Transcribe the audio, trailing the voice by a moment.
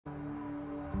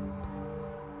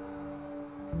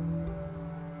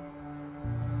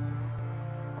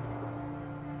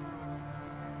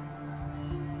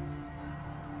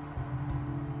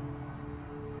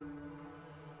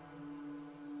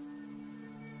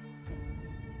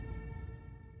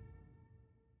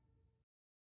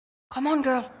Come on,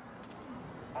 girl.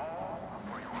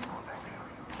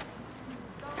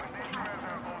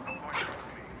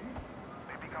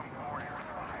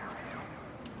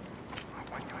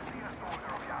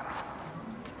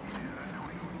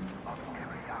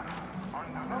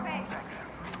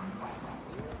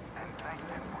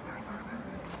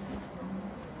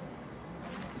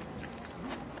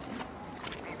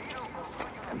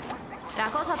 La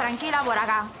cosa tranquila por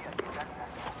acá.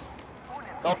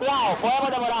 Copiado, podemos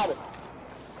demorar.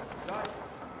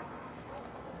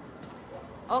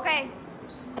 Ok.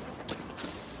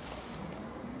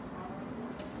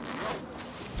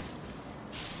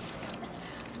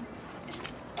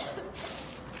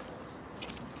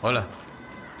 Hola.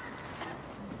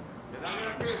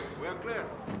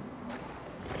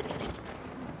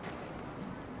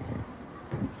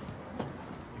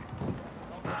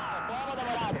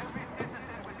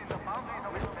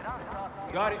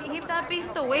 Keep that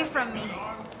beast away from me.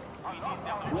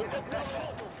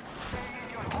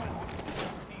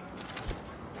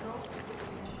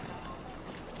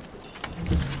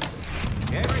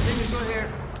 Everything is good here.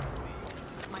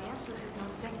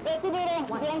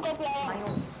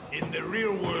 In the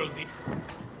real world,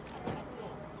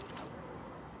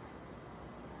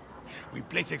 we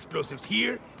place explosives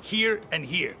here, here, and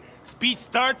here. Speech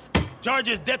starts,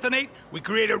 charges detonate, we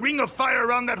create a ring of fire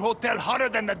around that hotel hotter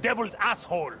than the devil's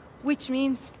asshole. Which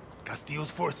means?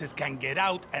 Castillo's forces can get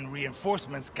out and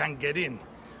reinforcements can get in,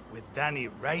 with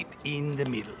Dani right in the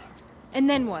middle. And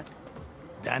then what?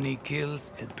 Dani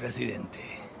kills El Presidente.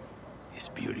 It's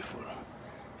beautiful.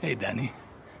 Hey, Dani.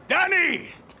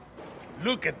 Dani!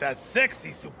 Look at that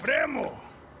sexy Supremo!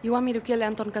 You want me to kill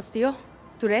Anton Castillo?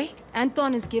 Today?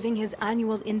 Anton is giving his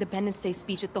annual Independence Day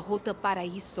speech at the Hotel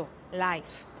Paraíso,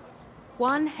 live.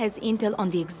 Juan has intel on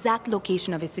the exact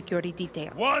location of his security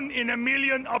detail. 1 in a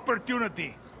million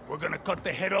opportunity. We're gonna cut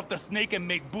the head off the snake and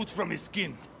make boots from his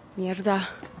skin. Mierda.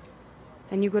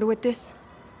 And you good with this?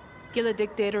 Kill a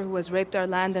dictator who has raped our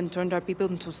land and turned our people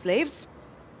into slaves?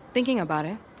 Thinking about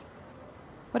it.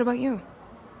 What about you?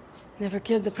 Never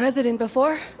killed the president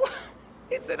before?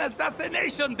 It's an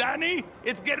assassination, Dani!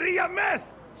 It's guerrilla meth!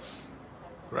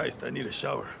 Christ, I need a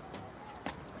shower.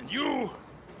 And you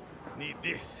need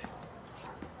this.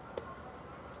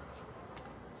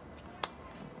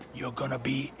 You're gonna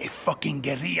be a fucking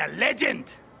guerrilla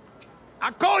legend!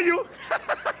 I call you!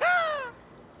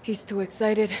 He's too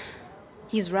excited.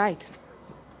 He's right.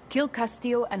 Kill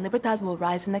Castillo and Libertad will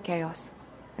rise in the chaos.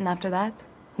 And after that,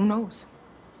 who knows?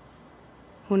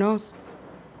 Who knows?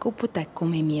 Go put that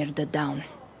come mierda down.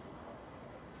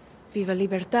 Viva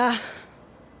Libertad.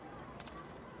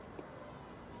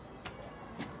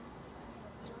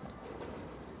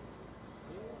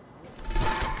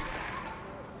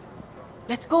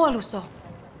 Let's go, Oluso.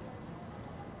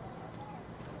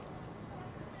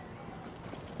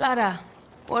 Lara,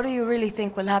 what do you really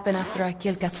think will happen after I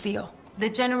kill Castillo? The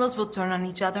generals will turn on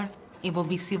each other. It will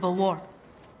be civil war.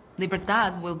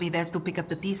 Libertad will be there to pick up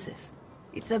the pieces.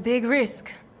 It's a big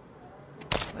risk,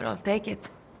 but I'll take it.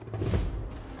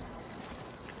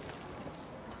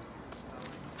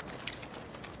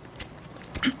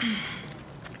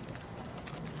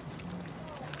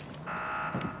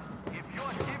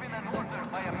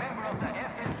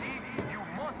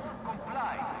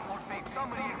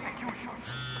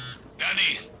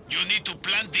 Dani, you need to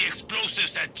plant the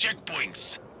explosives at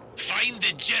checkpoints. Find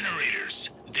the generators.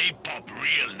 They pop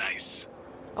real nice.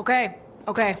 Okay.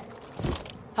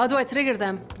 How do I trigger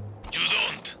them? You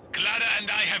don't. Clara and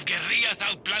I have guerrillas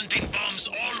out planting bombs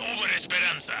all over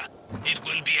Esperanza. It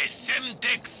will be a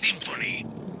Semtex symphony.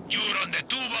 You're on the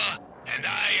tuba, and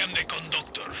I am the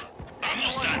conductor.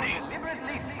 Vamos, Dani.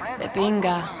 De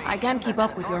pinga. I can't keep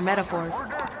up with your metaphors.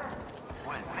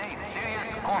 Will face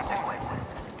serious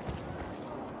consequences.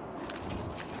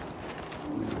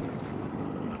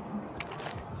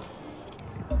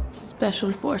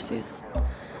 Special forces.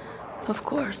 Of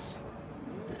course.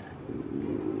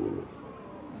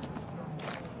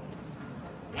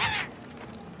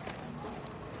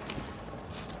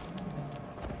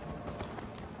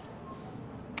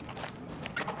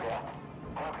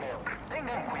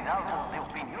 Tengan cuidado de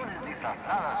opiniones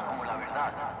disfrazadas como la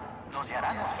verdad. Los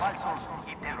yaranos falsos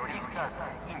y terroristas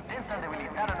intentan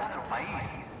debilitar a nuestro país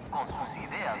con sus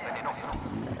ideas venenosas.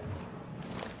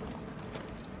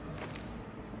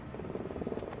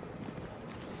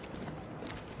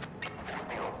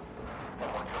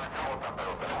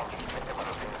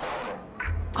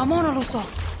 Come on, Oluso.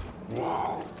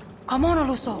 Come on,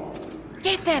 Oluso.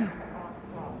 Get them!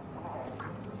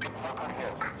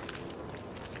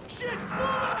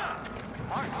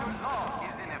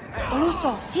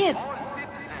 Oluso, here! All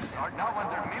citizens are now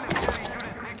under military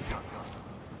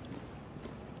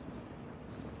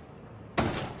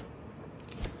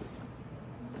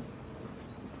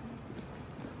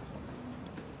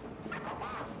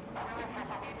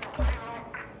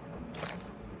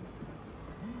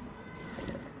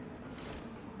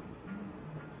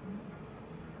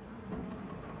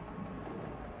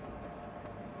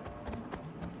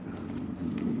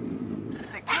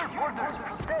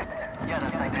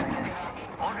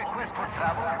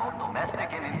travel, both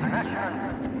domestic and international,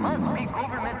 must be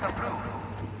government approved.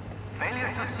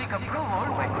 Failure to seek approval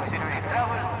when considering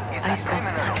travel is a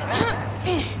criminal offense.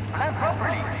 Plan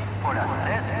properly for a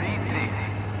stress-free trip.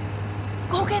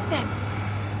 Go get them!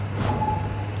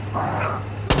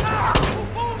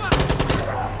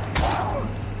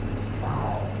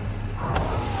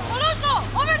 Oluso!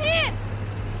 Over here!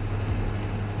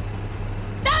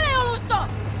 Dale, Oluso!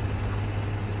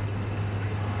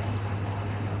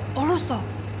 Oluso!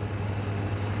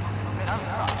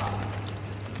 Esperanza.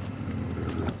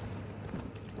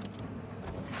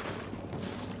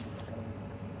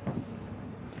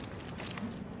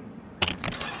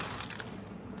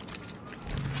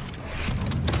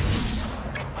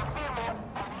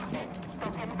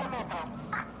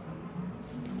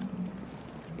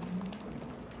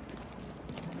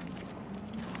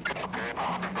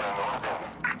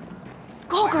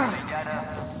 Go, girl!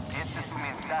 Este es un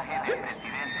mensaje del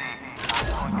presidente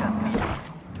Anton.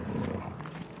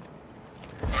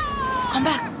 Come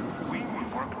back! We will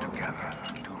work together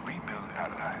to rebuild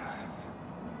paradise.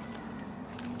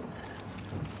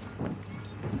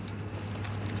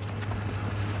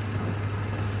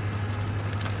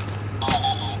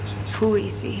 Too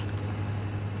easy.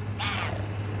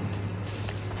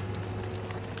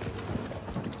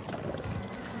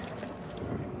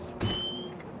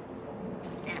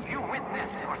 If you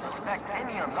witness or suspect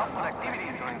any unlawful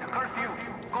activities during the curfew,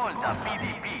 call the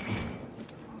PDP.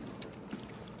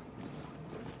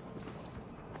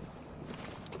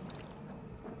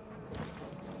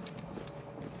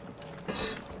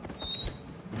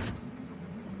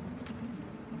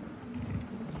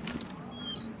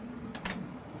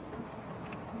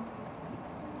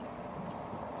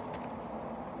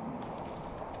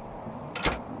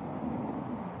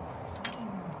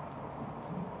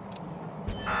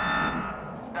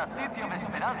 The city of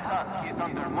Esperanza is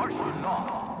under martial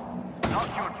law.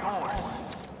 Lock your doors.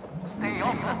 Stay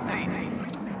off the streets.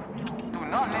 Do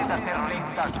not let the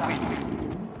terroristas win.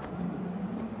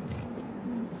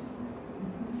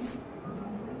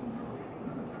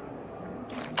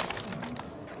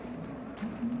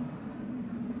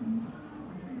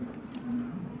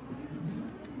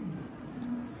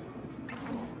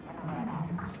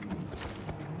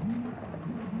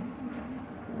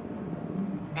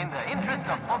 In the interest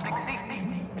of public safety,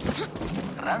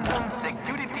 random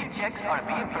security checks are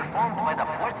being performed by the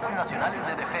Fuerzas Nacionales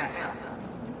de Defensa.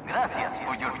 Gracias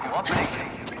for your cooperation.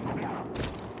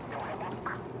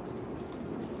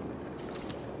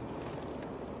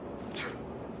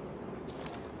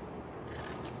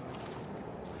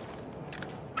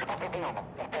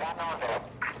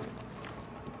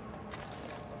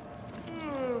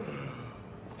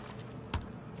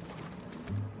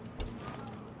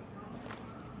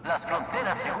 Las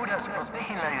fronteras seguras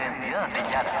protegen la identidad de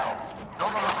Yara.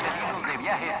 Todos los pedidos de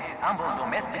viajes, ambos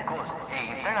domésticos e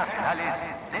internacionales,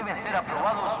 deben ser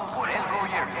aprobados por el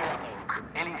gobierno.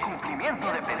 El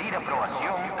incumplimiento de pedir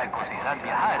aprobación al considerar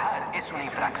viajar es una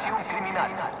infracción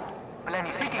criminal.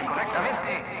 Planifiquen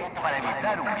correctamente para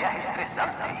evitar un viaje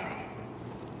estresante.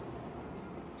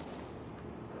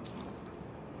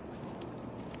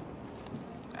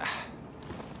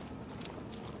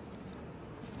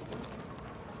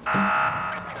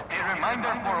 A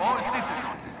reminder for all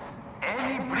citizens.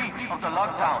 Any breach of the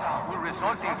lockdown will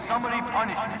result in summary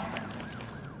punishment.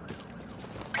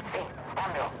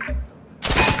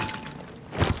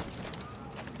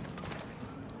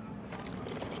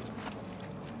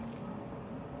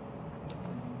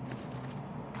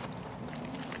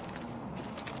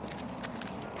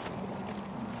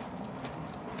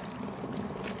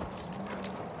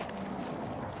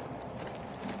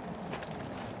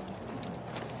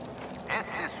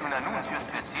 Este es un anuncio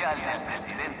especial del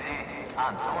presidente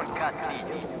Anton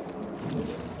Castillo.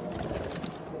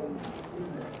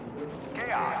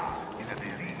 Chaos is a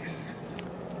disease.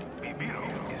 Viviro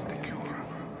is the cure.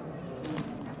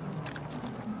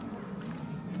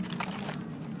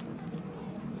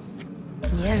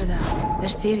 Mierda, they're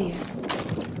serious.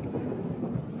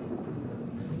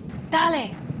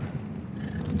 Dale!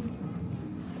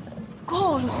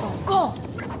 Go, Oluso, go!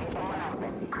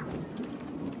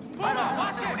 Para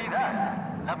su seguridad,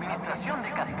 la administración de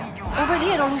Castillo Over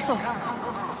here, Oluso. a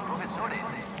todos los profesores,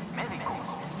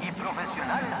 médicos y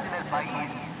profesionales en el país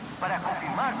para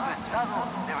confirmar su estado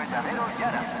de verdadero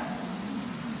Yara.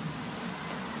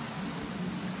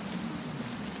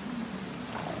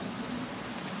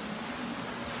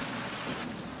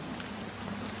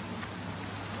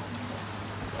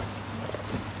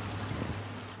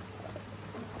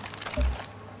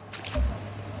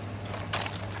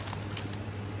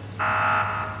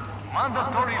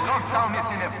 Mandatory lockdown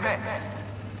is in effect.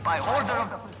 By order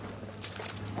of...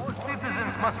 all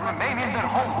citizens must remain in their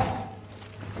homes.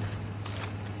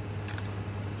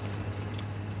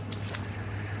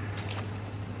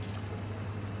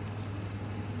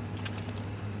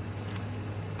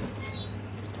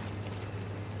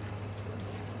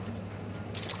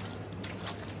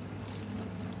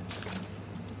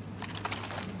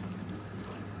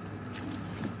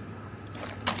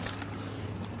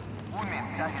 Un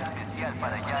mensaje especial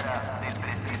para Yara del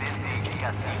presidente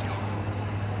Castillo.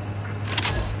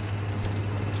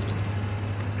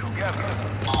 Together,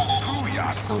 through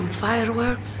Yara. Some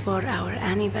fireworks for our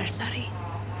anniversary.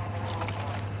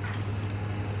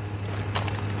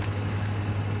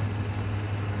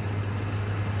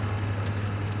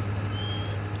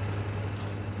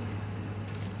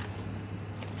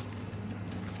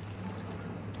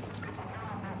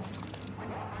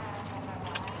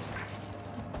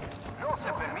 No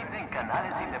se permiten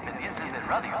canales independientes de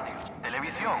radio,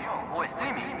 televisión o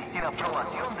streaming sin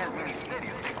aprobación del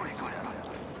Ministerio de Cultura.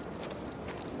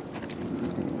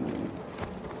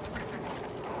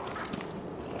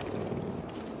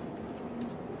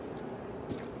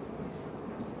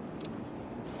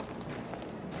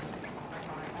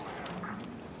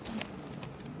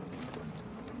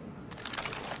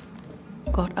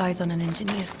 Got eyes on an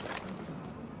engineer.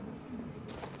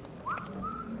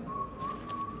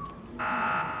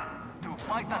 To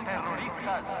fight the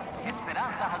terroristas,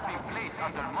 Esperanza has been placed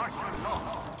under martial law.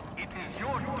 It is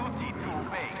your duty to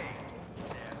obey.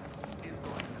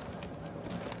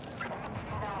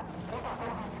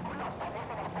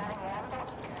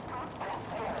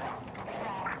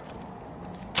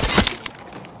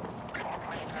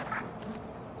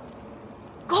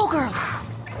 Go, girl!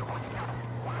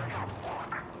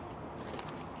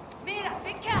 Mira,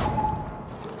 pica!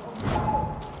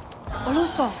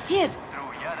 Oluso, here!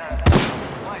 Through Yara's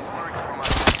wise words from our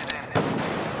president,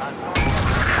 Anton.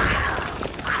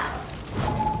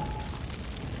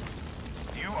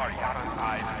 You are Yara's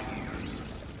eyes and ears.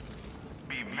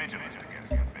 Be vigilant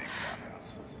against the fake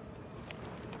Vaas.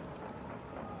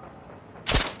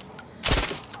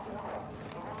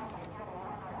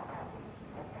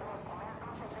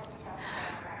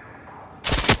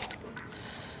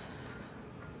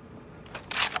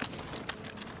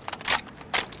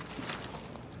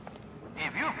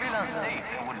 If you feel unsafe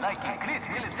and would like increased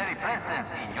military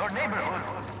presence in your neighborhood,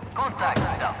 contact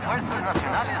the Fuerzas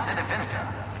Nacionales de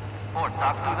Defensa or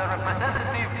talk to the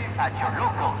representative at your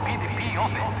local PDP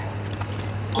office.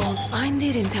 Won't find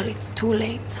it until it's too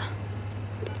late.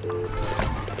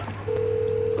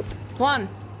 Juan,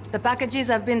 the packages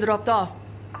have been dropped off.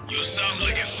 You sound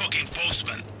like a fucking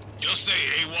postman. Just say,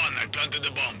 A1, I planted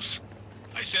the bombs.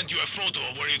 I sent you a photo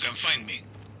of where you can find me.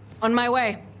 On my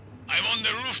way. I'm on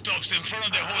the rooftops in front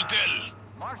of the hotel.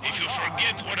 If you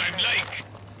forget what I'm like,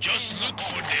 just look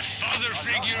for the father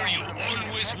figure you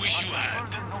always wish you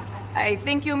had. I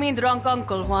think you mean drunk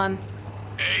uncle, Juan.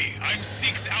 Hey, I'm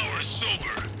 6 hours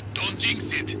sober. Don't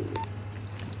jinx it.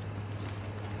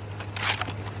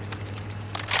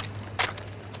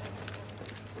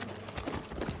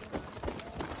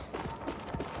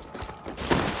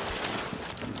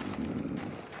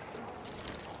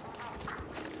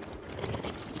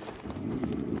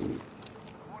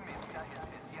 Un mensaje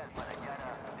especial para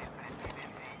Yara del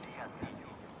presidente Castillo.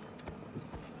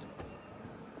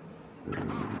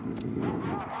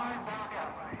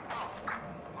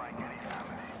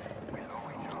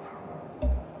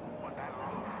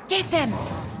 Get them!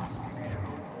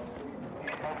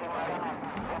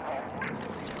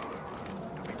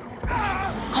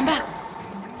 Psst, come back!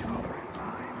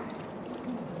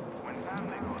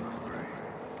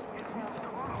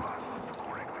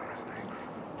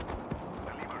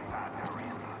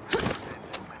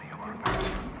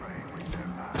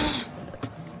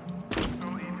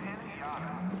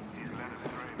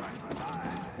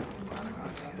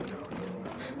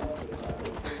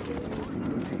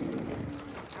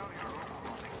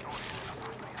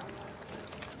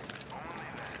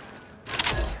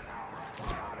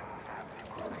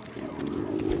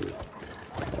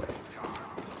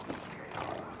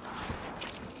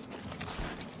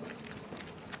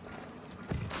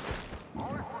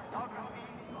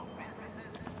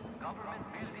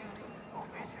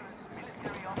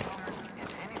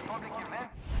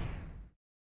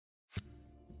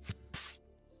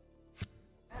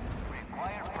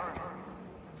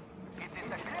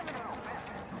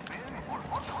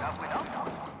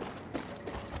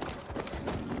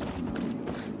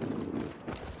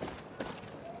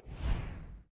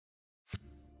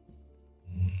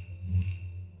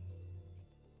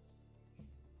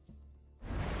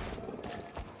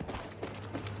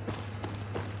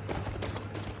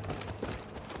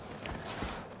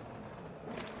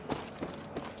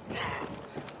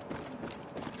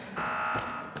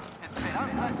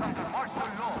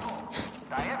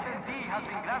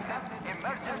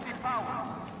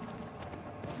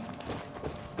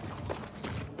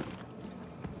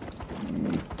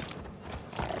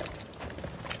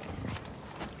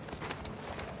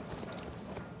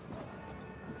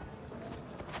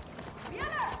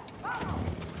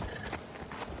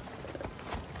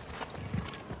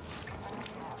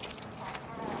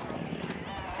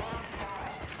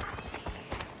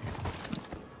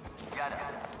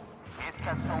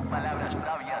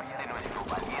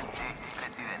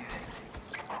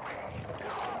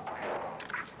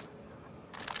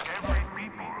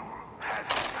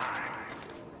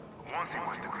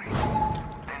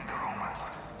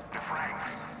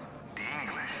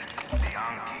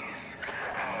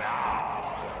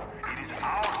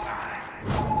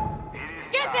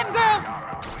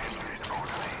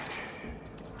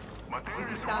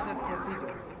 standard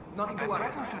procedure. Nothing to worry.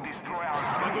 To destroy our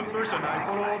I'm a good person. I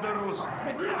follow all the rules.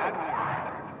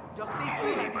 Just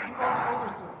stay clear. Call me over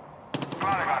soon.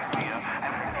 Clara Garcia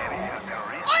and her area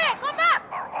terrorists Oye, come back!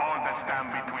 are all that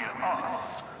stand between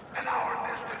us and our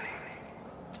destiny.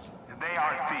 They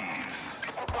are thieves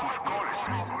whose goal is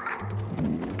simple: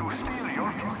 to steal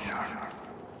your future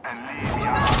and leave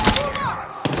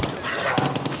yours.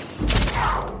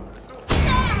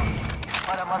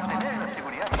 Para mantener la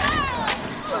seguridad,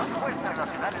 las Fuerzas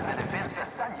Nacionales de Defensa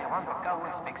están llevando a cabo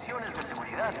inspecciones de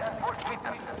seguridad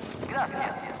fortuitas.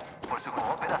 Gracias por su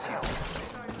cooperación.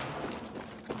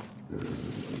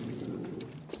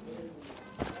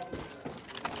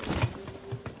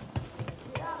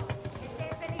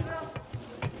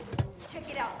 Check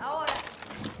it out, ahora.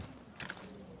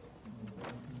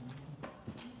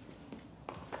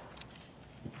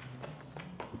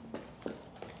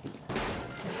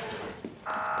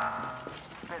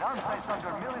 Esperanza is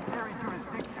under military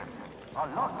jurisdiction. A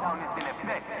lockdown is in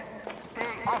effect.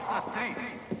 Stay off the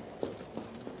streets.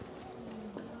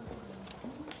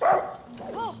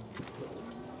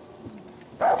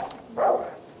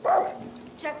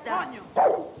 Check that.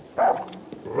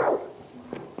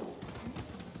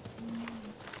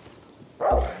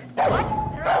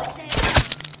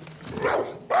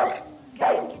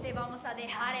 ¿Crees que te vamos a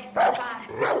dejar escapar?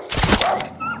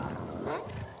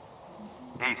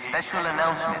 A special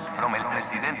announcement from el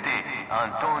presidente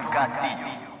Anton Castillo.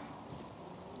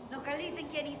 Localicen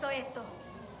quién hizo esto.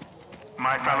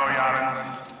 My fellow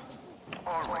Yarans,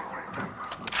 always remember,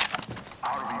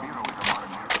 our Viviro is a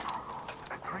modern miracle.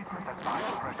 A treatment that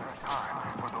buys precious time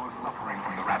for those suffering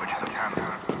from the ravages of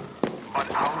cancer. But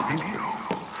our Viviro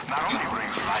not only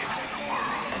brings life to the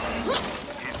world,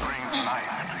 it brings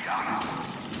life to Yara.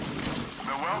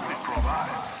 The wealth it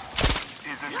provides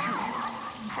is a cure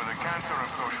for the cancer of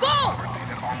social poverty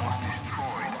that almost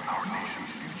destroyed our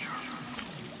nation's future.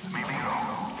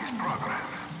 Viviro is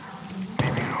progress.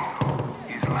 Viviro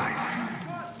is life.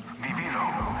 Viviro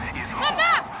is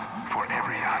hope for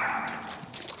every Yara.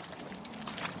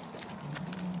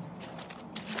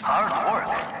 Hard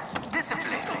work,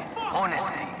 discipline,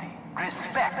 honesty,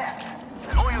 respect,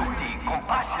 loyalty,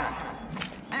 compassion.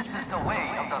 This is the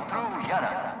way of the true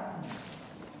Yara.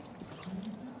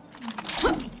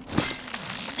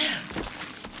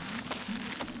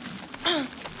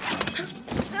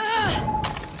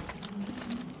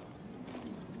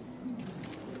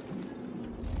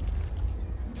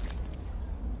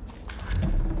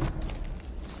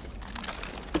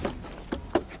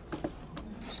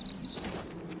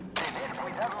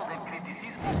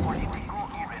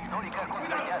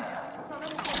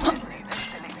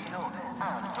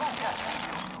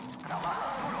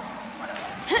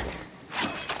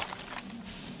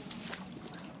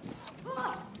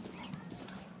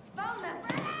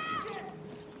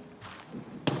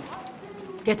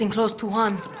 Getting close to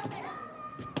one.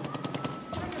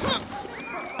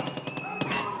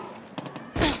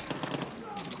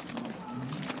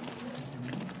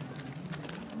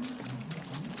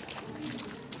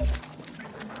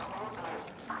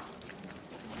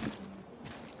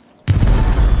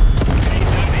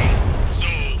 So,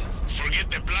 forget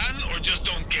the plan or just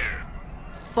don't care?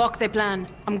 Fuck the plan.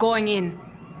 I'm going in.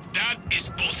 That is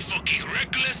both fucking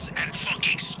reckless and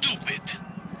fucking stupid.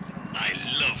 I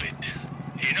love it.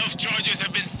 Enough charges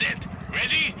have been set.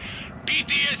 Ready?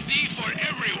 PTSD for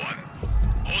everyone.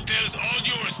 Hotel's all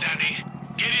yours, Dani.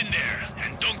 Get in there,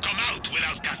 and don't come out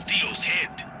without Castillo's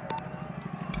head.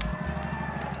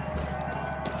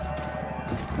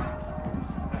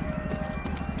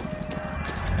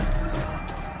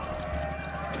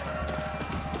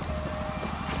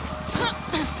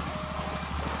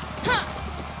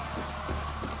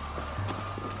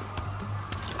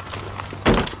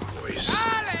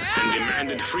 And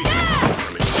demanded freedom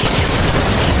from his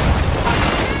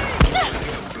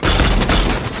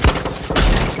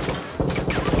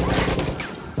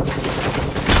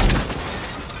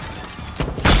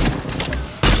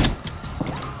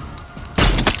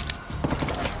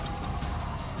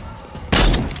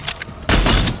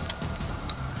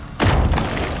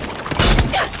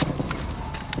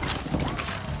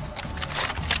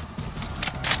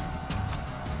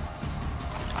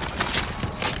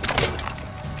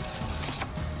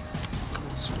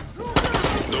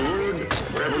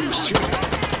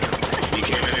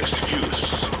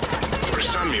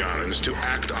to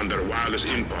act on their wildest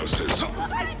impulses,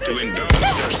 to indulge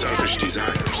their selfish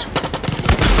desires.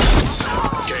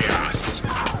 Chaos.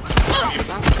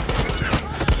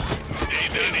 Hey,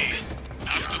 Dani,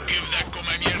 have to give that come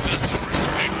mierda some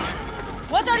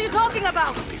respect. What are you talking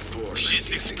about?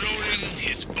 Shit's exploding,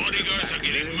 his bodyguards are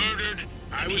getting murdered,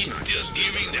 And he's still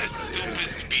giving that stupid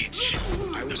speech.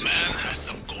 The man has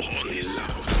some cojones.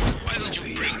 Why don't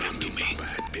you bring them to me?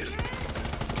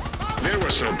 There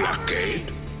was no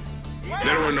blockade.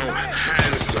 There were no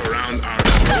hands around our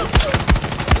throat.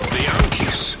 The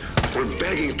Yankees were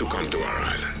begging to come to our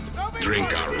island,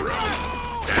 drink our rum,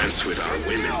 dance with our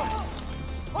women.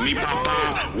 Mi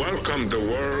papa welcomed the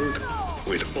world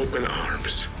with open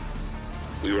arms.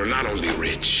 We were not only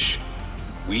rich,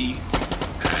 we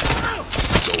had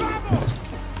soul.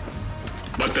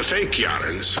 But the fake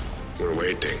Yarans were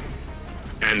waiting.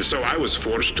 And so I was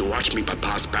forced to watch mi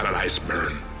papa's paradise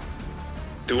burn.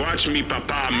 To watch mi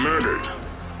papa murdered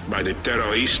by the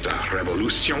Terrorista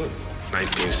Revolution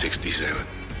 1967.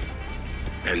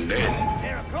 And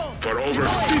then, for over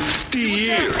 50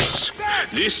 years,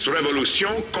 this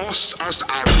revolution cost us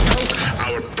our wealth,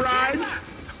 our pride,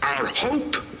 our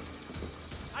hope,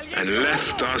 and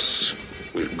left us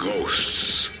with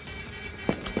ghosts.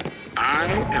 I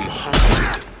am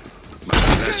haunted by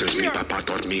the lessons mi papa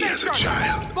taught me as a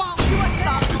child.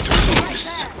 The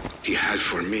dreams he had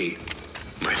for me,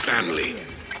 my family,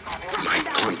 my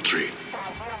country.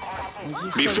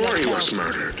 Before he was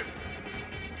murdered,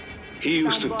 he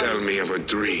used to tell me of a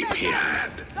dream he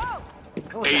had.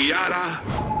 A Yara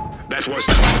that was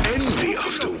the envy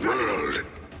of the world.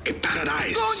 A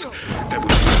paradise that would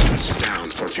pass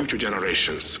down for future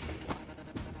generations.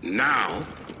 Now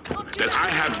that I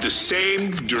have the same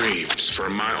dreams for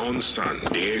my own son,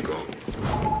 Diego,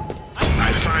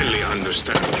 I finally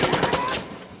understand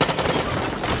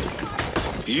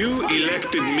you. You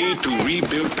elected me to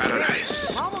rebuild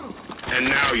paradise. And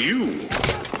now you,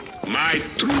 my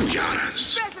true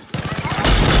Yarans,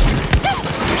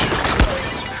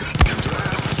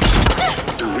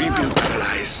 to rebuild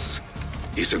paradise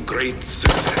is a great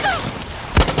success.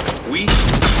 We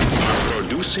are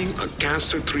producing a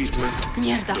cancer treatment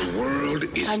Mierda. the world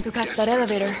is Time to catch that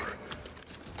elevator.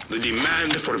 The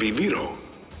demand for Viviro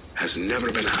has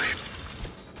never been high.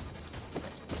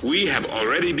 We have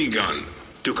already begun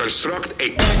to construct a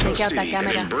capital city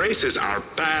that embraces our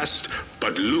past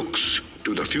but looks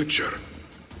to the future.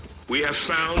 We have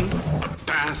found a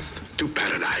path to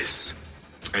paradise.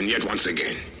 And yet once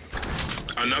again,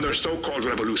 another so-called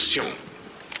revolution.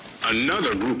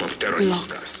 Another group of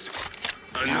terroristas.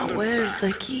 Now where's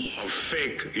the key? Of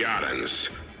fake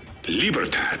Yarans.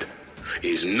 Libertad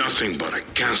is nothing but a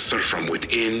cancer from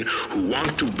within who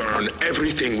want to burn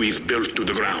everything we've built to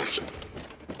the ground.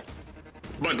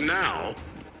 But now,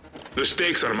 the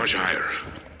stakes are much higher.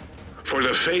 For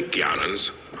the fake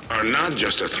Yarans are not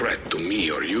just a threat to me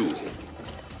or you.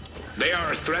 They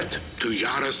are a threat to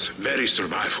Yara's very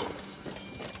survival.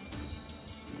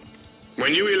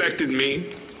 When you elected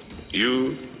me,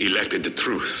 you elected the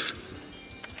truth.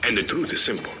 And the truth is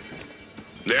simple.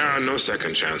 There are no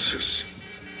second chances.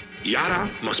 Yara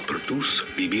must produce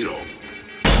Viviro.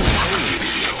 Only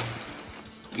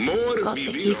Viviro. More Got the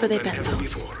Viviro key for the than ever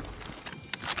penthouse. before.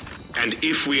 And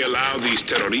if we allow these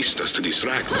terroristas to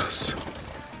distract us,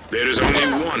 there is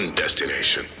only one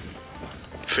destination.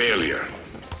 Failure,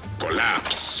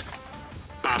 collapse,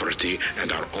 poverty,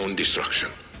 and our own destruction.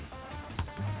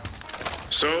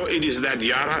 So it is that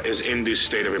Yara is in this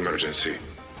state of emergency.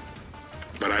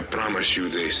 But I promise you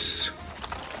this,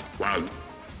 while...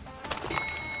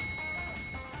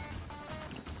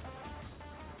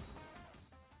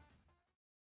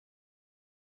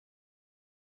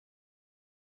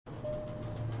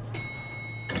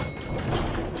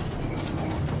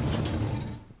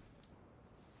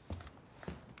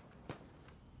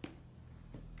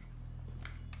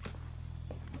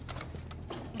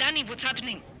 Dani, what's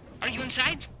happening? Are you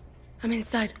inside? I'm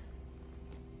inside.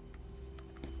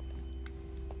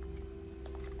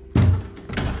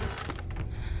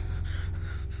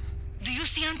 Do you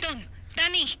see Anton?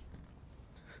 Dani!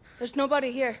 There's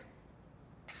nobody here.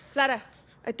 Clara,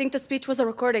 I think the speech was a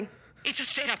recording. It's a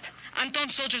setup.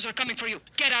 Anton's soldiers are coming for you.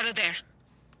 Get out of there.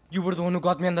 You were the one who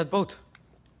got me on that boat.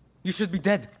 You should be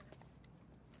dead.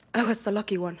 I was the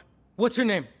lucky one. What's your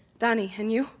name? Dani,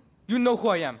 and you? You know who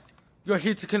I am. You're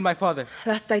here to kill my father.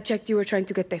 Last I checked, you were trying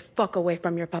to get the fuck away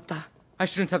from your papa. I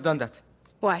shouldn't have done that.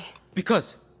 Why?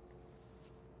 Because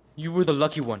you were the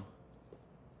lucky one.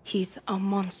 He's a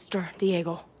monster,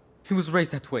 Diego. He was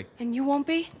raised that way. And you won't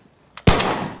be?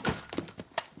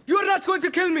 You're not going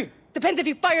to kill me! Depends if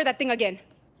you fire that thing again.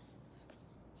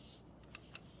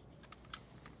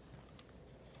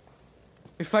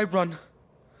 If I run,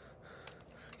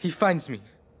 he finds me.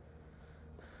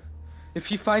 If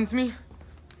he finds me,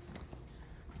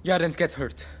 Yarans get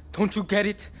hurt. Don't you get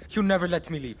it? He'll never let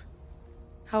me leave.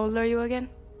 How old are you again?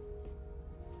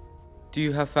 Do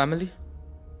you have family?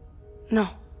 No.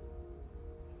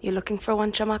 You looking for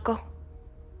one, chamaco?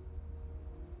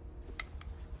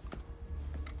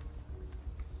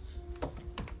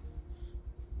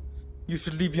 You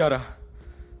should leave Yara.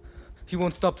 He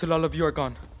won't stop till all of you are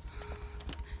gone.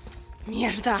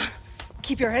 Mierda!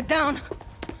 Keep your head down!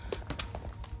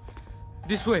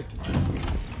 This way.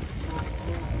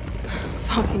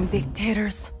 Fucking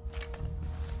dictators.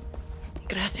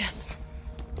 Gracias.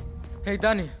 Hey,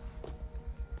 Dani.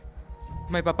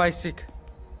 My papa is sick.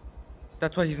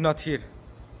 That's why he's not here.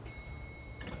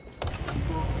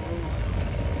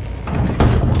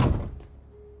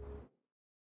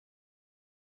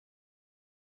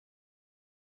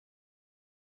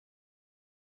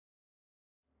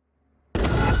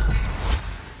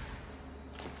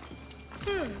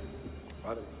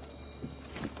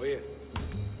 Oye.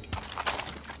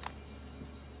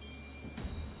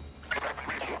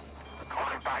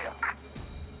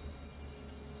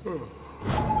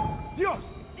 Dios!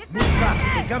 Move fast,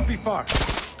 they can't be far.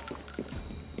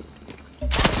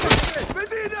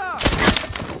 Medina!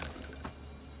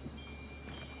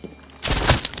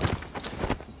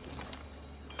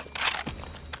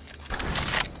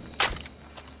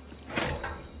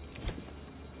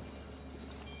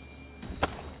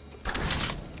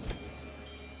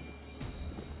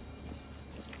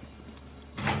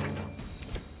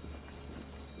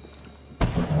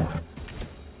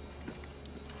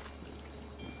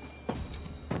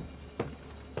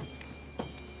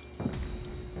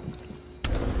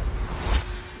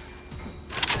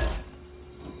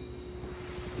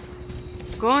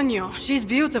 Coño, she's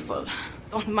beautiful.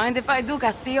 Don't mind if I do,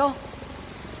 Castillo.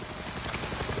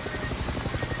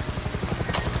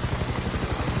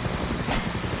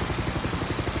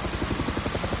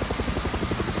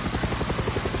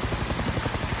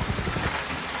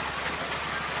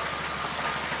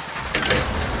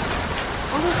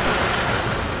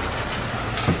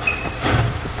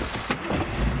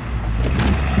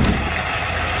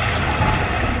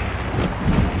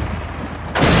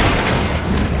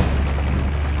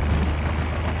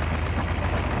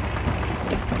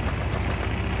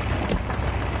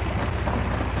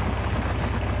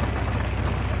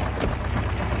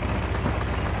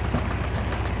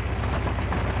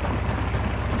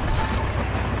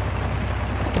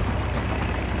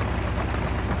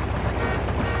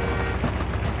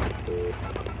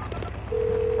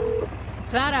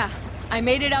 Clara, I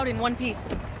made it out in one piece.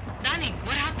 Dani,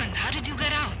 what happened? How did you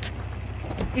get out?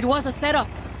 It was a setup,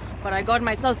 but I got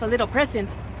myself a little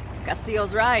present.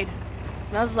 Castillo's ride.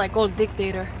 Smells like old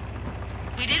dictator.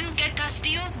 We didn't get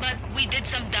Castillo, but we did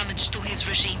some damage to his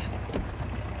regime.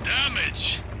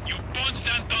 Damage? You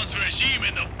punched Anton's regime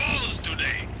in the balls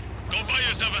today. Go buy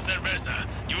yourself a cerveza.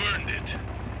 You earned it.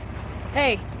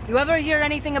 Hey, you ever hear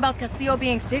anything about Castillo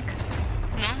being sick?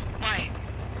 No? Why?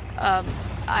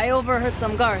 I overheard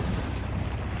some guards.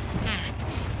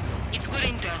 It's good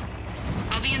intel.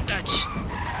 I'll be in touch.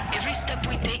 Every step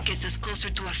we take gets us closer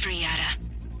to a free Yara.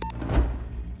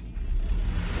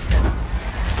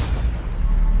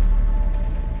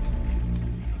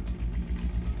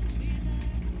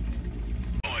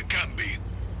 Oh, it can't be.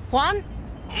 Juan?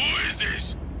 Who is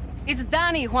this? It's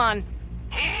Dani, Juan.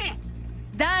 Who?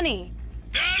 Dani!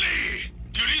 Dani!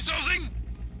 Chorizo?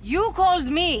 You called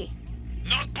me!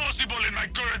 Not possible in my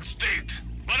current state.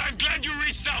 But I'm glad you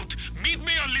reached out. Meet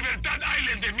me on Libertad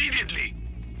Island immediately.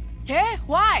 ¿Qué?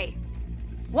 Why?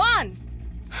 Juan!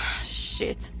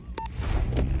 Shit.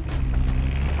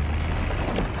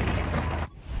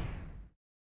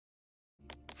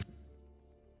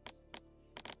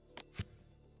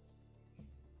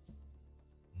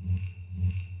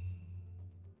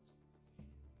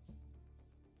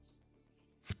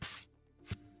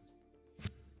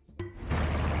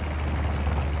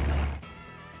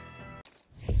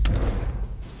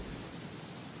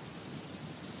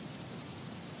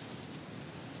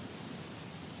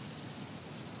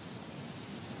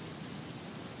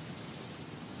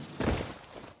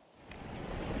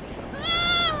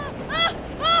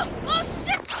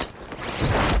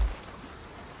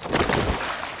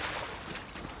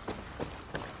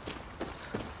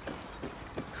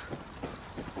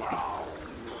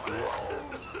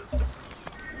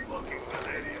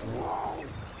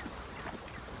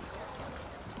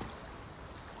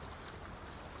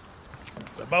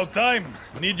 It's about time.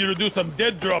 Need you to do some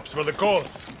dead drops for the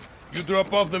cause. You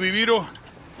drop off the viviro,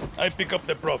 I pick up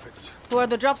the profits. Who are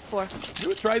the drops for?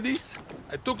 You try these?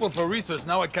 I took one for research,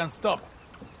 now I can't stop.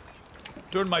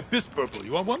 Turn my piss purple.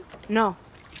 You want one? No.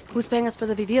 Who's paying us for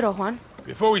the viviro, Juan?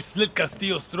 Before we slit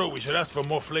Castillo's throat, we should ask for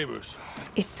more flavors.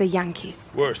 It's the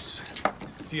Yankees. Worse.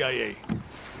 CIA.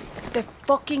 The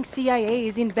fucking CIA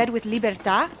is in bed with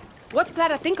Libertad? What's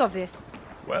Clara think of this?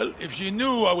 Well, if she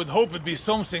knew, I would hope it'd be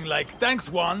something like, "Thanks,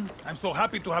 Juan. I'm so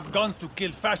happy to have guns to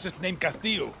kill fascists named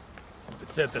Castillo,"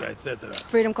 etc., etc.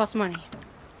 Freedom costs money.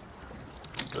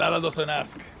 Clara doesn't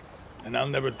ask, and I'll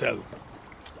never tell.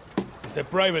 It's a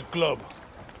private club.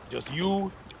 Just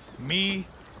you, me,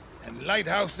 and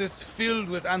lighthouses filled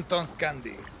with Anton's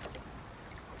candy.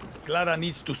 Clara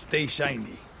needs to stay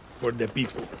shiny for the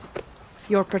people.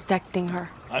 You're protecting her.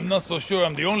 I'm not so sure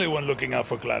I'm the only one looking out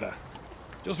for Clara.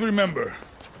 Just remember,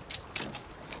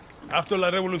 after La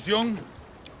Revolución,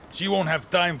 she won't have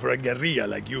time for a guerrilla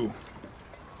like you.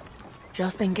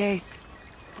 Just in case.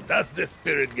 That's the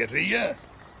spirit, guerrilla.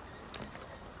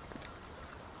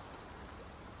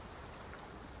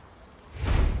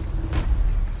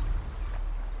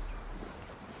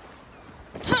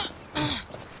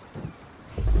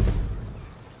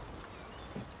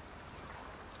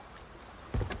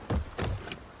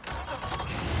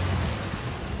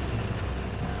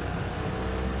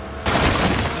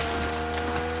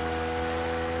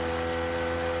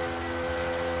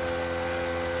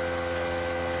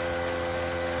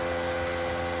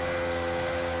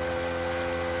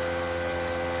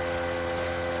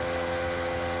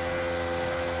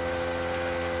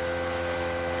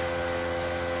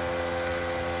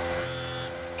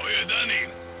 Dani,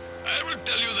 I ever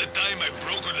tell you the time I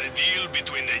brokered a deal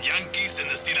between the Yankees and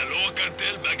the Sinaloa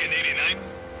cartel back in '89?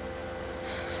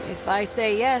 If I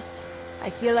say yes,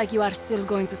 I feel like you are still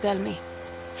going to tell me.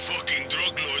 Fucking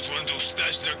drug lords want to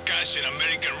stash their cash in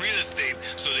American real estate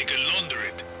so they can launder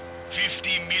it.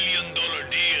 $50 million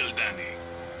deal, Dani.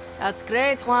 That's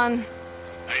great, Juan.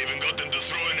 I even got them to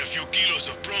throw in a few kilos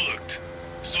of product.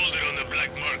 Sold it on the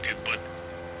black market, but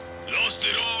lost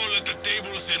it all at the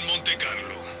tables in Monte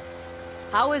Carlo.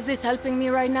 How is this helping me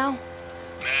right now?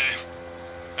 Nah,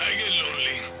 I get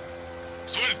lonely.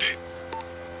 Suerte!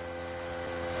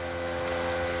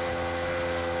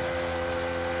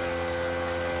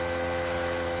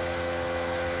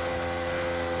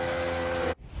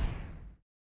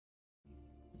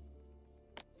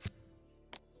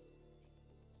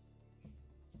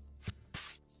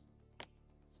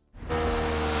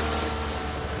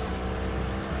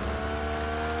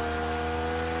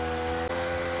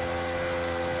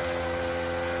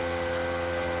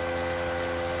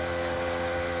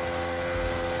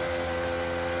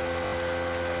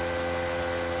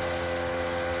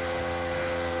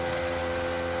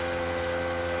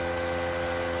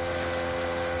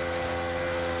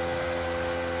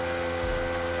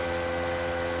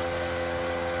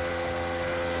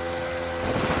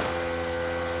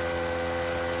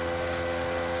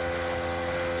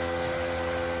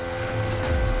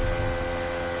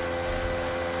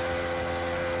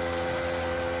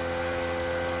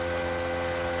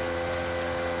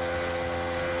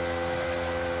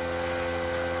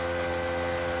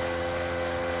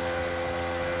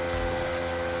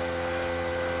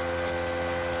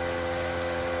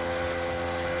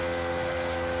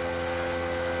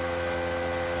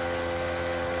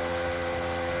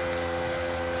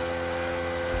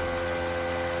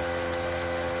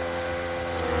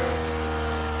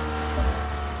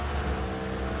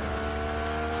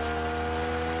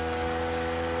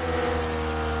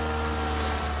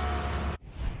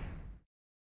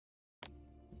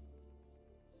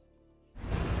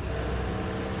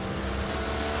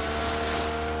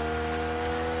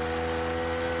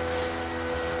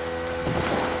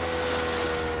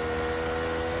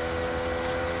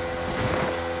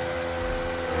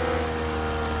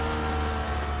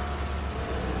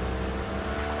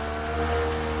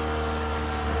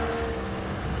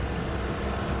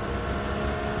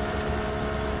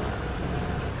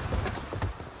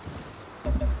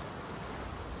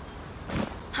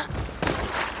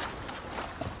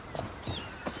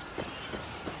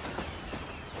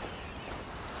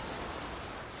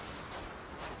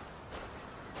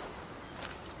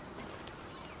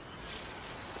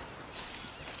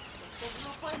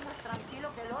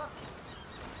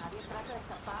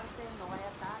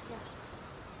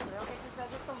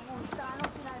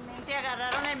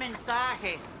 Agarraron el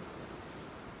mensaje.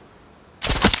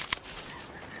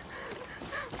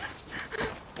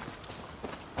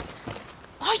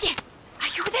 Oye,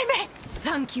 ayúdenme.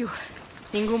 Thank you.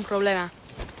 Ningún problema.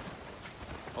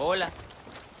 Hola.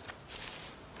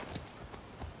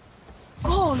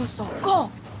 Go, Oluso,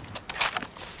 go.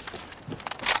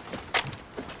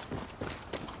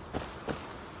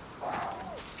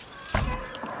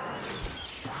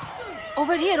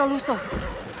 Over here, Oluso.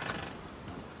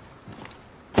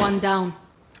 One down.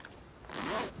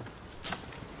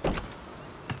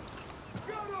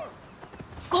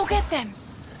 Go get them!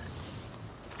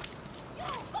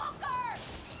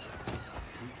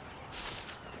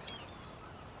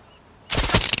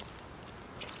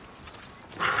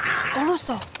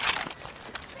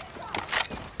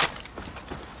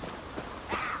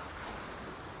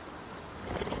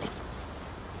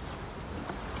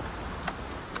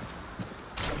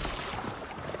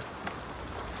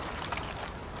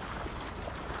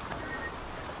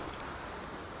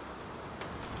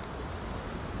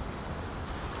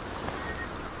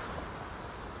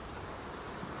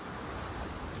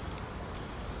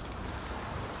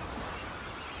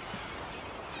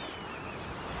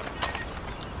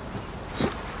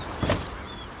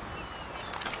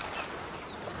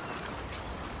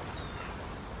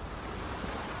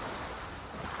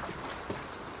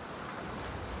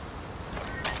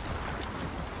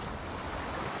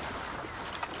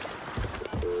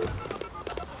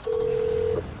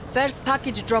 First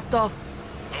package dropped off.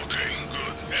 Okay,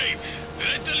 good. Hey, did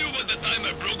I tell you about the time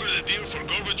I brokered the deal for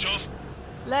Gorbachev?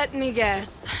 Let me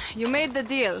guess. You made the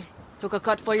deal. Took a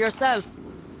cut for yourself.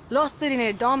 Lost it in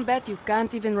a dumb bet you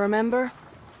can't even remember?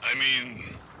 I mean...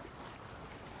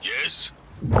 yes?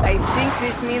 I think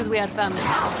this means we are family.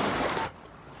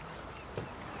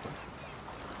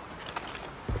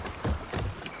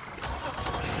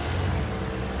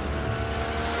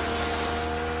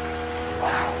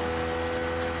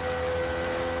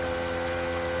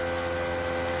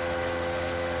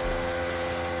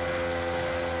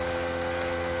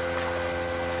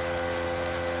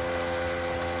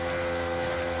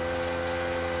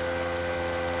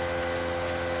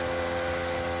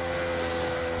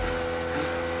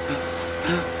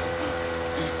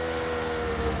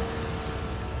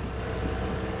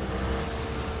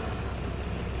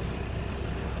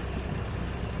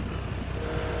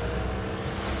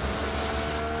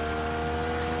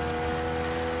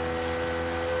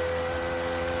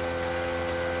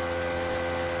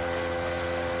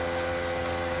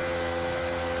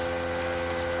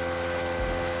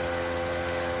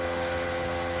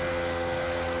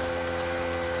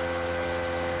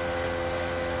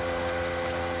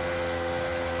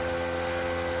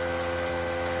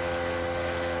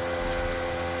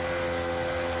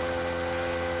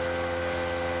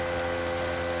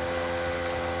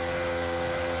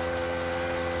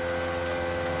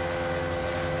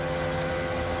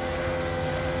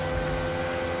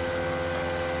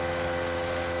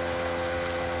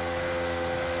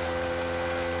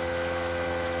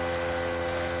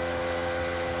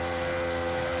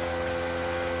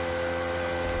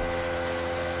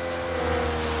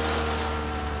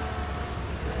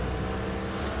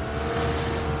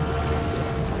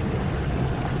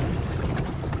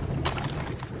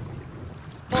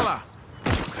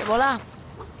 Hola.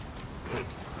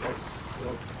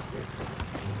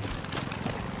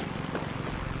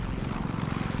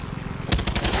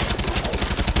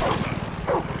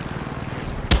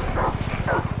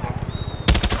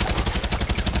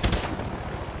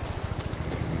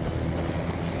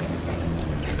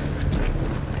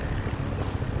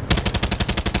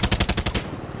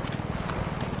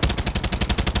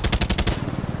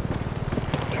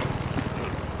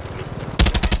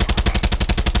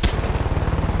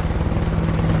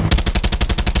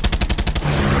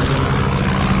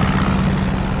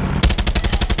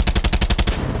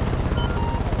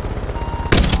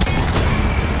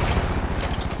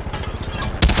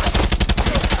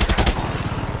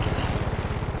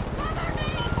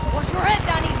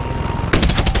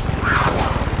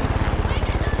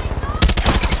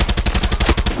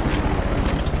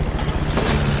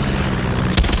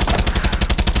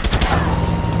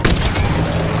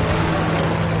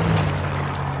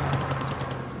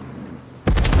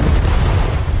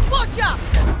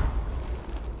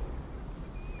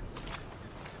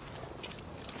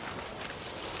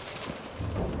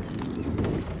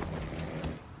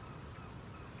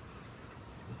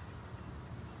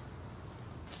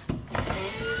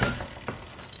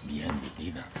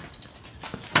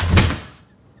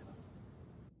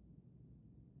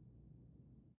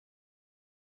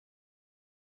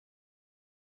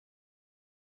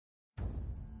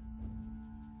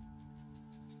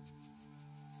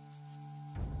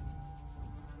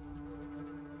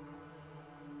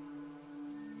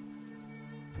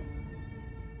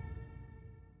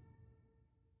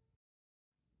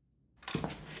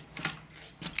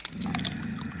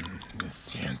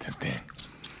 Despiértate.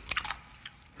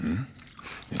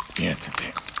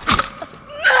 Despiértate.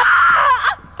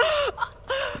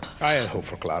 I had hope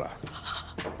for Clara,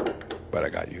 but I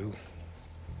got you.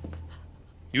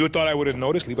 You thought I wouldn't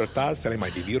notice Libertad selling my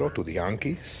Diviro to the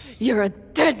Yankees? You're a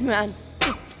dead man.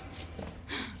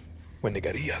 When the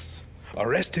guerrillas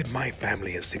arrested my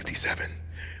family in '67,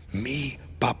 me,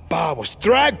 Papa, was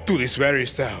dragged to this very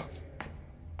cell.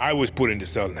 I was put in the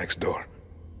cell next door.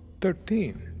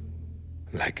 13.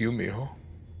 Like you, mijo.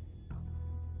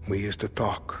 We used to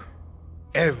talk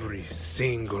every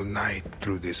single night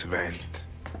through this vent.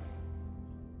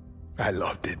 I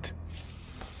loved it.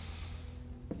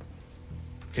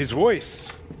 His voice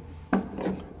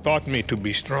taught me to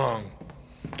be strong,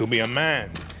 to be a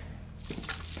man.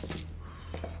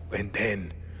 And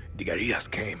then the guerrillas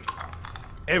came.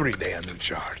 Every day a new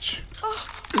charge.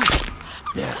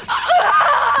 Death.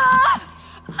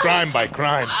 Crime by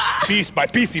crime, piece by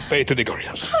piece he paid to the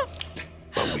guerrillas.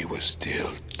 But we would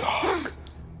still talk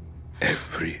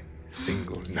every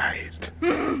single night.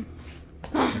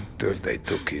 Until they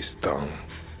took his tongue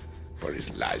for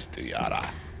his lies to Yara.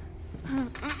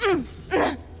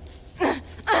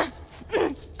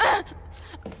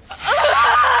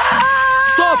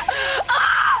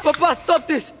 Papa, stop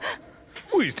this!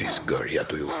 Who is this girl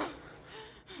to you?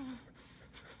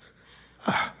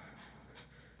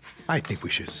 I think we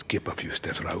should skip a few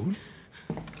steps, Raúl.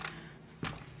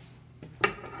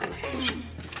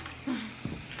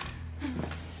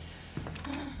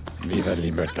 Viva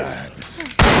Libertad.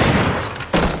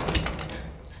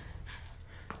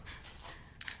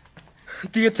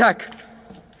 The attack.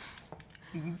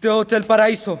 The Hotel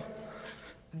Paraíso.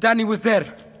 Dani was there.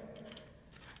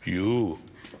 You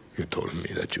told me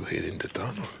that you hid in the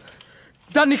tunnel.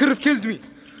 Dani could have killed me.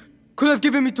 Could have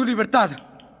given me to Libertad.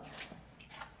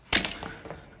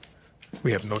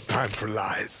 We have no time for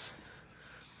lies.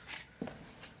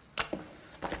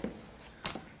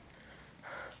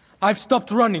 I've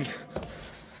stopped running.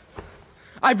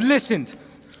 I've listened.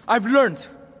 I've learned.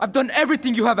 I've done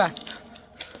everything you have asked.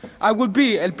 I will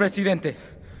be El Presidente.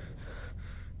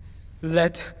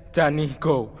 Let Dani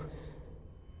go.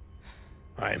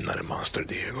 I am not a monster,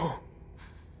 Diego.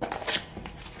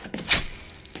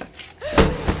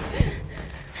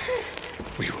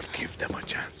 We will give them a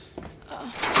chance.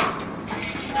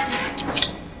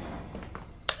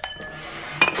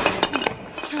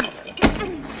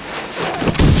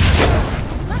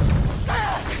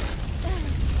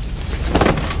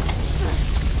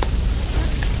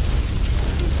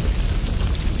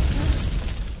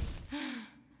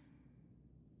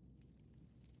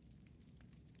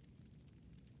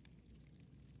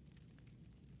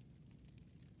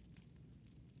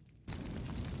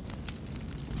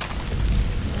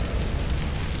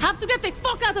 Have to get the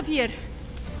fuck out of here!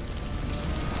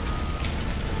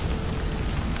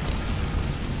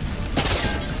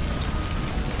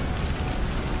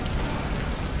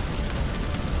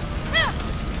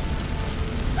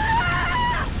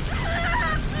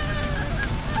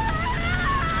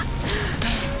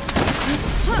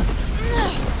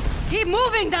 Keep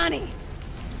moving, Dani!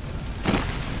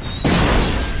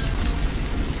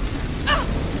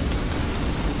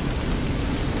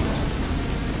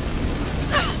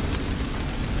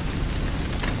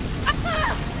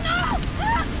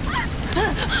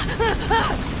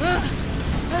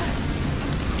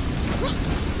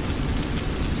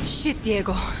 Shit,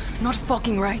 Diego. Not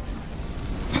fucking right.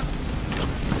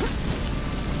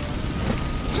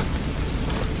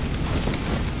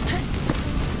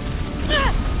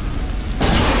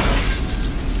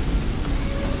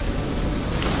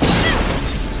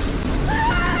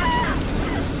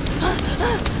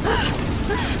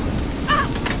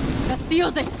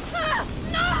 Castillo's a...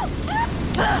 No!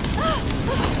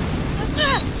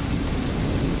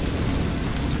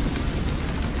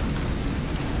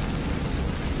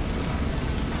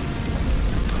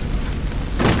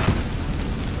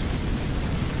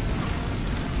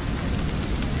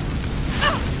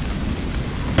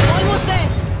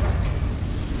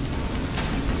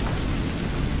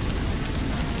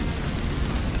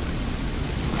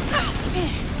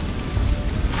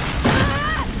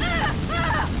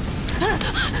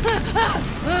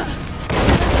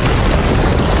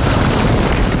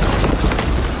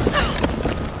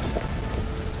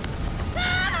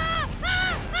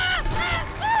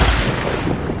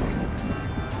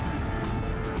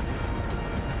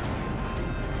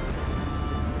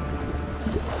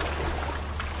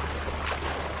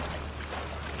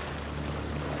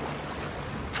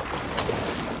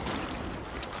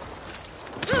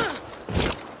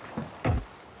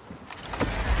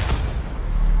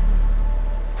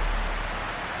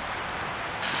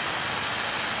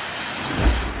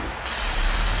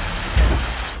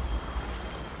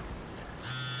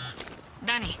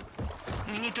 Dani,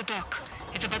 we need to talk.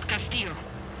 It's about Castillo.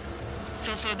 It's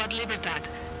also about Libertad.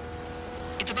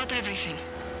 It's about everything.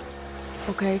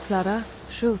 Okay, Clara,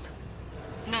 shoot.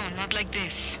 No, not like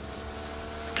this.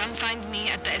 Come find me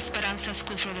at the Esperanza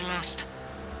School for the Lost.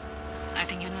 I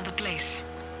think you know the place.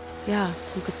 Yeah,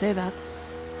 you could say that.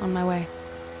 On my way.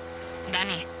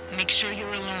 Dani, make sure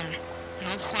you're alone.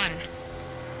 No Juan.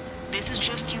 This is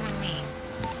just you and me.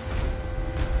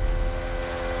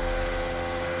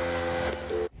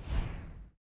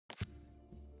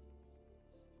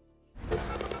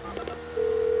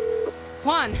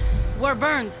 Juan, we're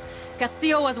burned.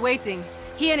 Castillo was waiting.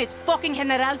 He and his fucking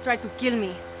general tried to kill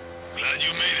me. Glad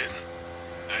you made it.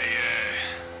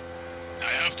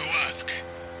 I have to ask.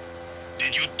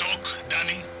 Did you talk,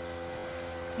 Dani?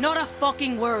 Not a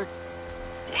fucking word.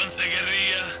 Once a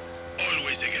guerrilla,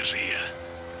 always a guerrilla.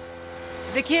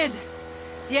 The kid,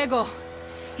 Diego,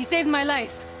 he saved my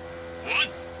life. What?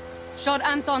 Shot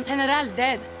Anton's general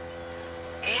dead.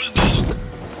 Old dog.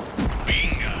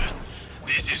 Binga.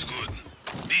 This is good.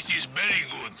 This is very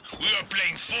good. We are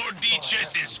playing 4D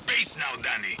chess in space now,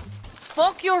 Dani.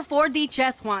 Fuck your 4D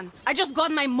chess, Juan. I just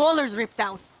got my molars ripped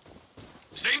out.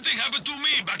 Same thing happened to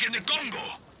me back in the Congo.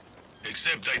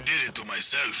 Except I did it to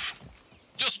myself.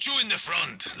 Just chew in the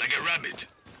front, like a rabbit.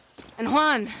 And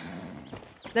Juan,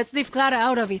 let's leave Clara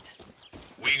out of it.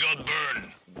 We got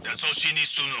burned. That's all she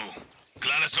needs to know.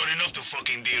 Clara's got enough to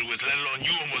fucking deal with, let alone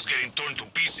you almost getting torn to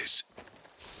pieces.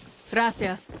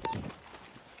 Gracias.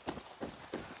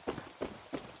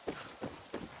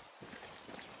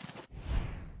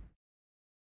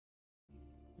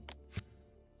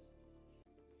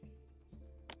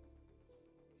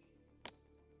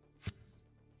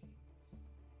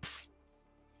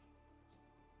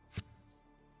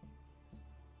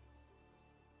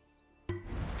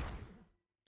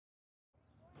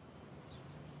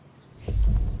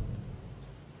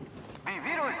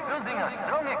 Viviro is building a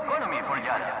strong economy for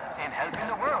Yara and helping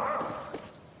the world.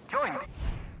 Join the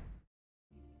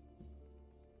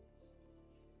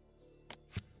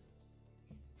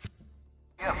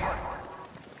effort.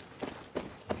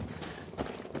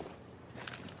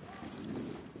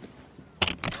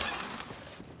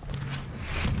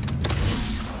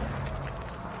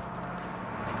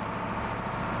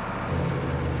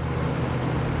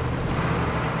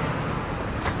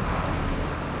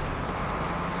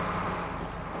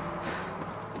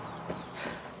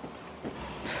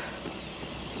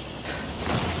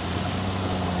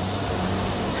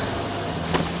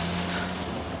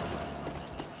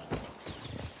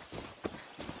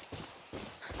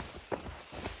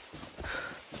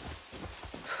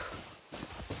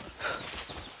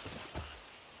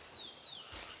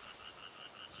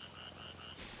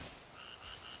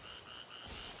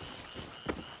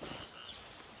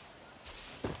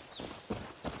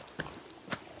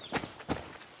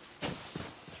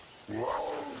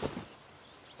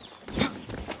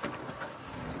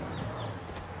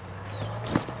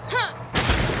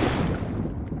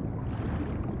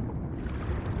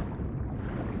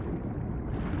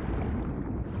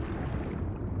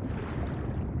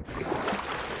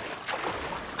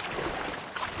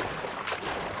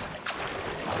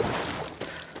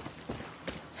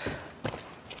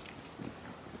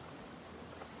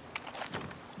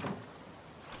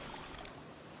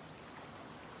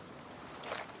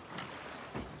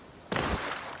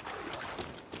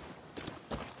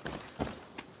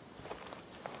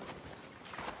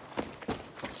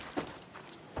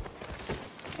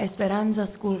 Esperanza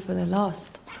School for the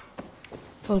Lost.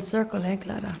 Full circle, eh,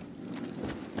 Clara?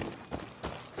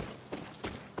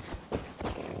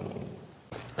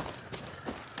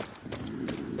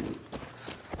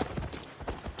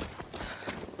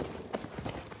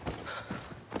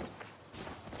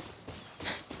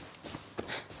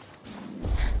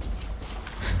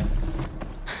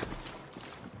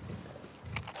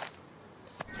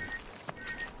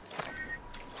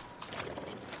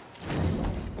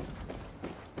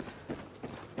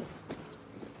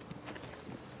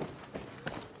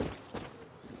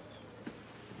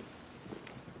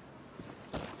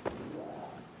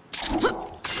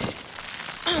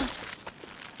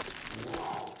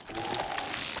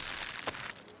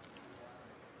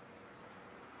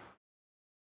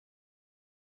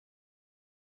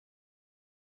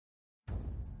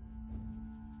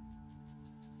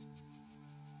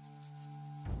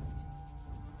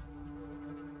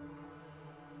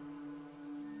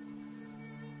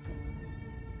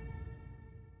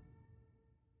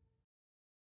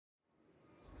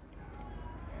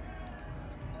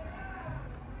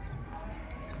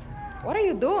 What are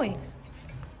you doing?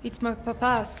 It's my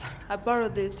papa's. I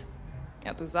borrowed it.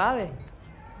 Ya tú sabes.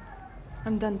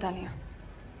 I'm done, Talia.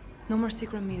 No more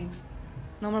secret meetings.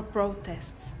 No more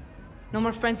protests. No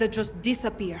more friends that just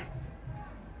disappear.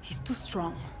 He's too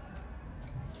strong.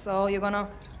 So you're gonna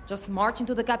just march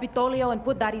into the Capitolio and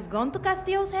put Daddy's gun to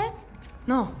Castillo's head?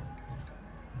 No.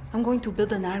 I'm going to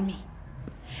build an army.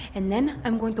 And then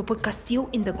I'm going to put Castillo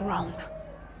in the ground.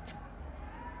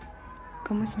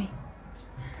 Come with me.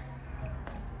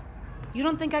 You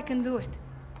don't think I can do it?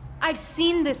 I've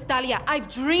seen this, Talia. I've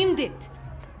dreamed it.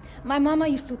 My mama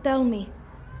used to tell me,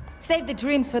 save the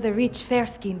dreams for the rich,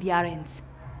 fair-skinned Yarans.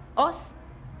 Us,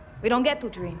 we don't get to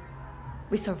dream.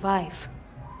 We survive.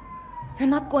 You're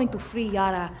not going to free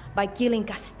Yara by killing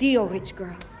Castillo, rich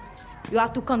girl. You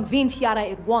have to convince Yara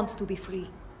it wants to be free.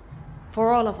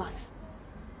 For all of us.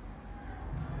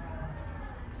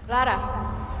 Clara.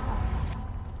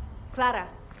 Clara.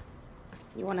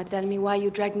 You wanna tell me why you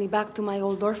dragged me back to my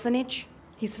old orphanage?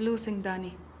 He's losing,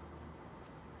 Dani.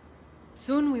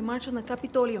 Soon we march on the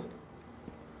Capitolio.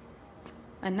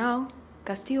 And now,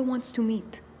 Castillo wants to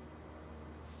meet.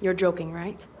 You're joking,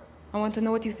 right? I want to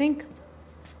know what you think.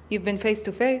 You've been face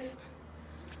to face.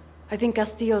 I think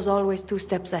Castillo's always 2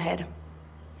 steps ahead.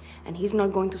 And he's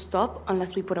not going to stop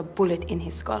unless we put a bullet in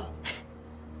his skull.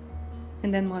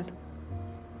 And then what?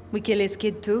 We kill his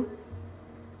kid too?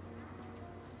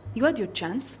 You had your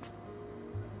chance.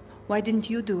 Why didn't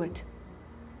you do it?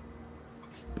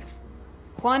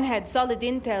 Juan had solid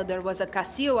intel there was a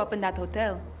Castillo up in that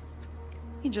hotel.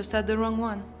 He just had the wrong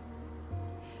one.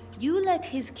 You let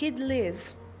his kid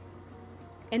live,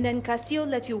 and then Castillo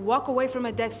lets you walk away from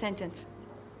a death sentence.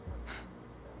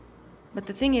 But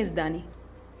the thing is, Dani,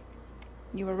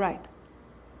 you were right.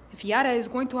 If Yara is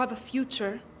going to have a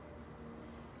future,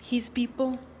 his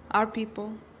people, our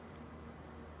people,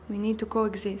 we need to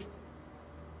coexist.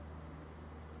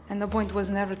 And the point was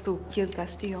never to kill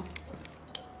Castillo.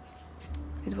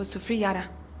 It was to free Yara.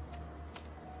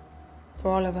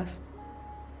 For all of us.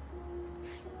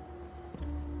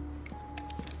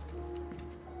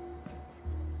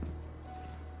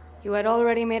 You had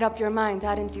already made up your mind,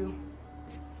 hadn't you?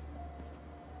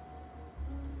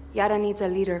 Yara needs a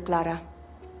leader, Clara.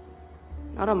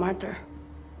 Not a martyr.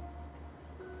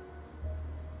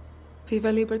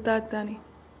 Viva Libertad, Dani.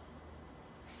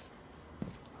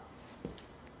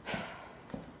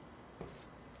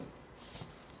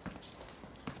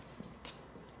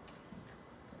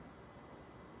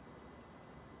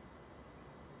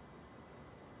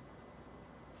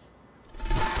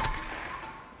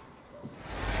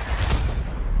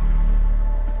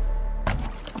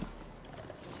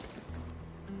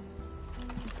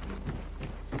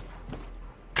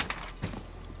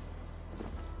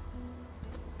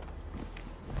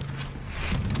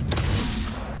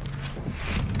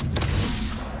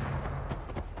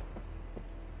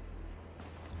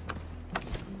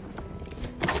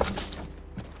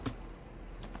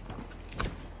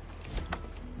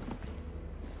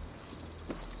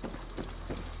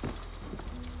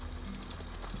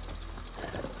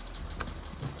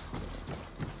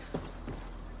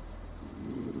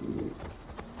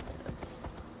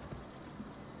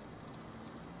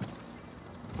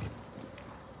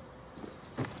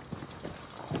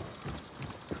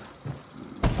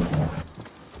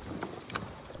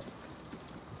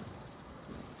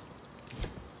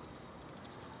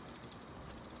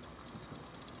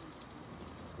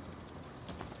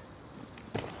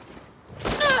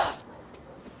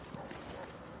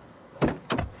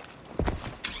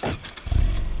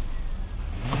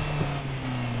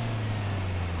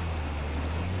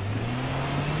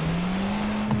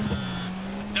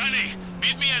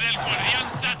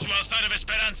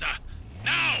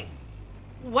 Now!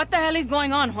 What the hell is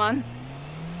going on, Juan?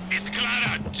 It's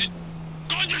Clara.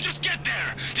 Can't you just get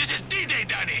there? This is D-Day,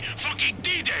 Dani. Fucking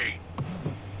D-Day.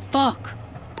 Fuck.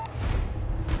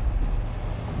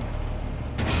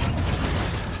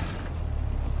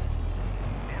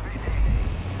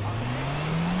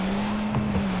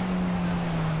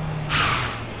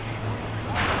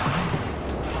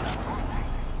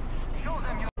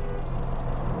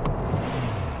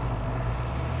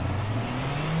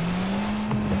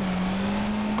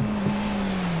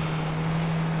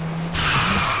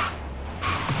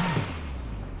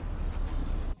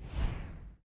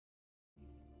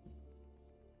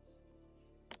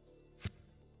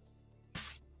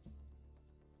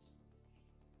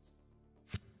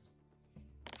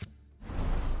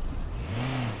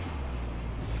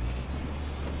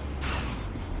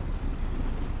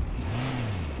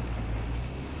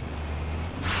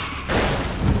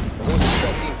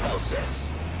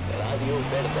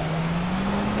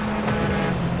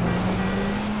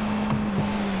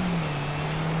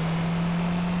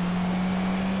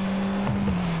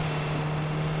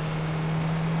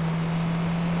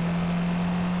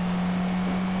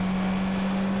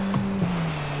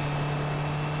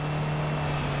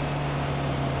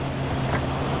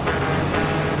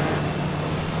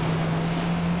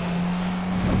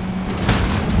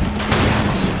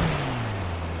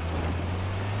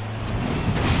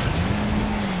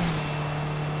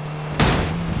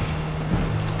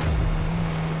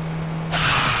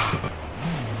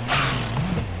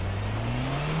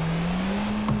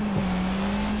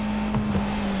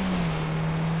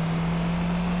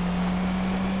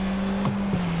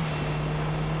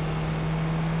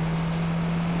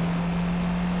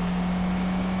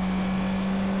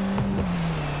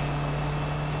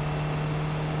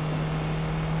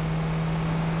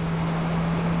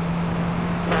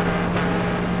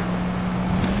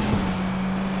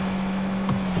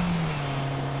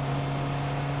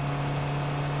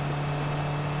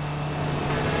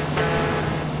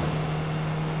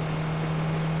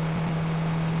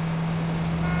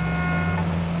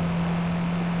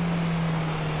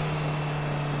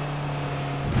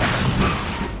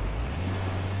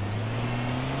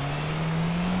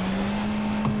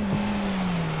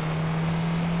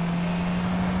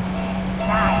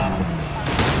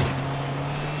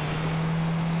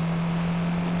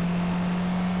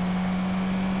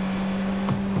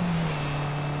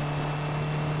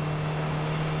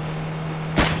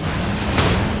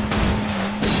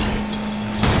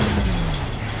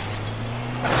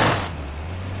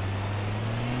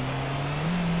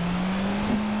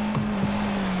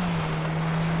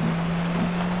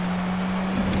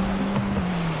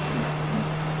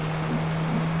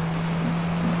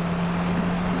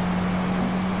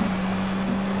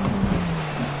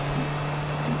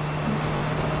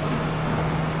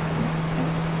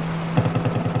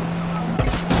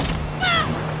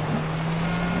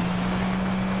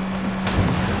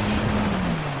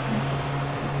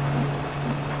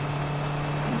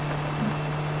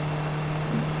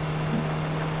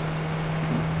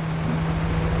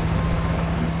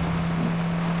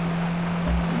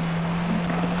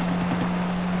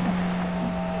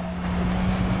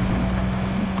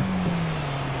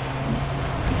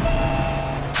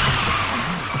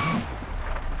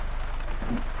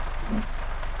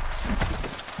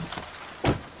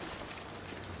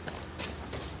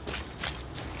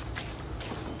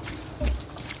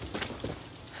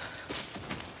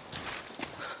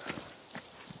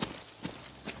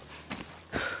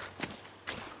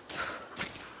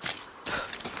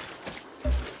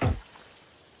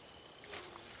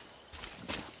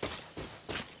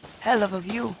 Hell of a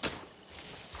view.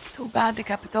 Too bad the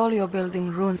Capitolio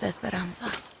building ruins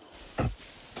Esperanza.